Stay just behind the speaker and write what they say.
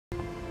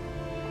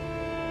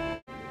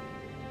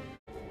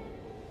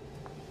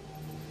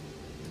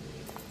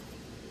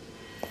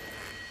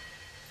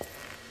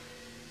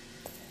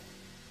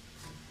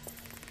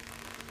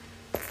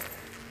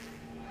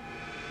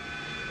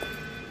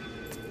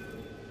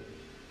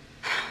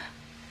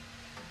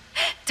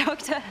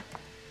Doctor.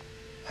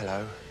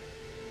 Hello.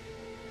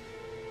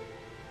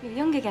 You're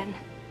young again.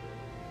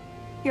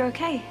 You're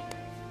okay.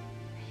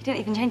 You didn't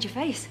even change your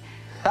face.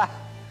 Ha!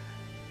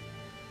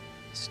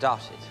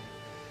 Started.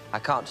 I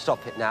can't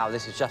stop it now.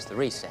 This is just the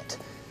reset.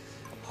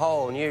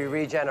 Whole new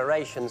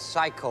regeneration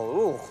cycle.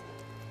 Ooh.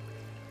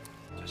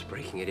 Just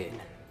breaking it in.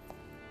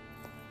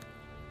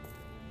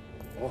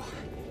 Oh.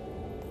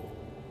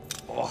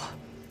 Oh.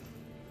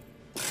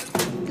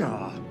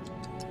 God.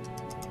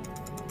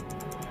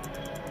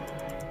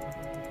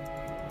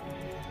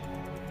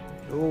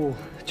 It all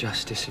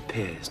just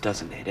disappears,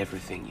 doesn't it?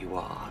 Everything you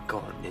are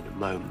gone in a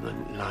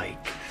moment,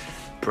 like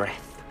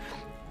breath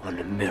on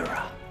a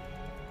mirror.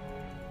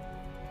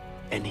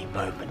 Any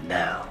moment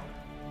now,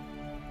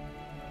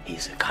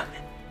 he's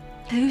a-coming.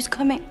 Who's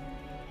coming?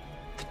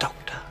 The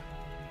Doctor.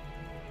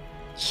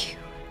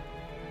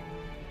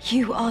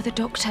 You are the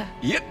Doctor.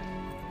 Yep.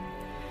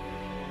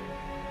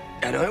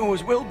 And I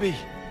always will be.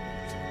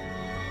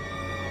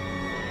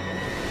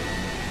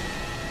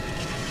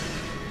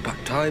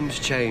 But times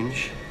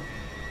change,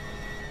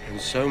 and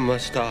so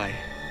must I.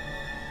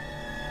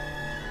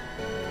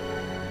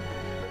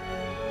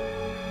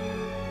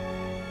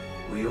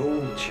 We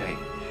all change.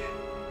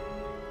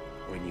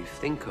 When you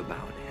think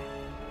about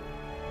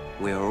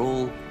it, we're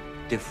all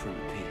different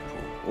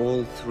people,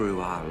 all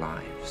through our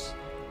lives.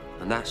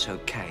 And that's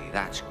okay,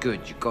 that's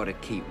good. You've got to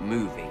keep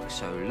moving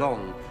so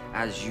long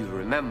as you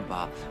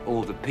remember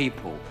all the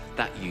people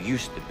that you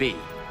used to be.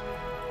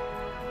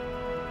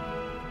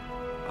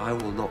 I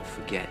will not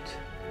forget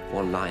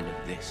one line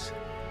of this.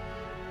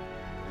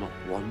 Not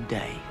one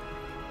day.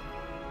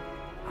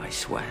 I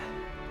swear.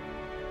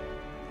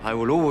 I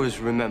will always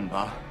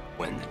remember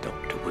when the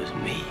Doctor was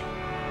me.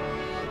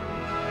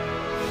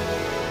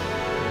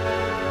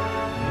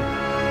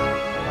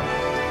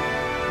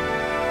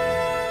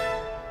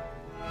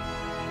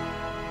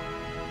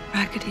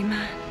 Raggedy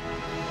Man.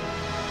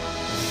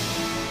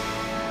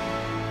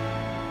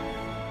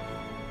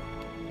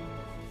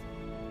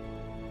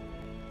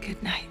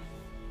 Good night.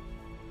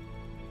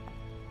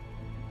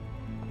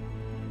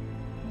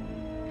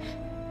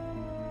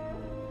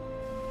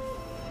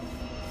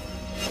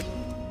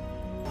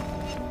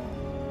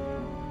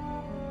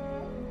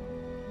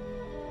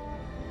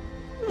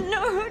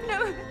 No,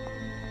 no.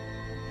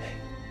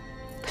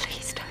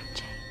 Please don't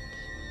change.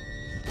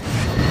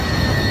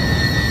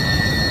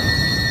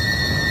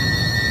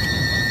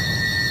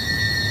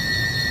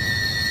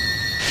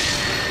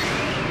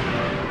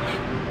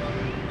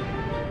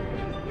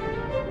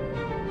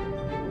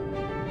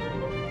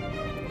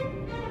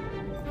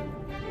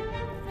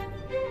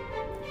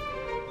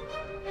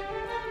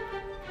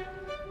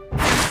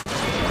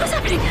 What's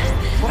happening?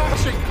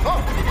 Flashing!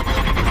 Oh!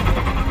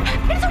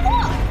 It's a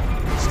what?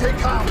 Stay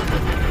calm.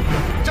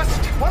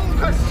 Just one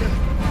question.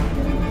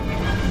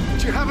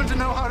 Do you happen to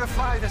know how to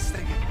fly this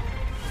thing?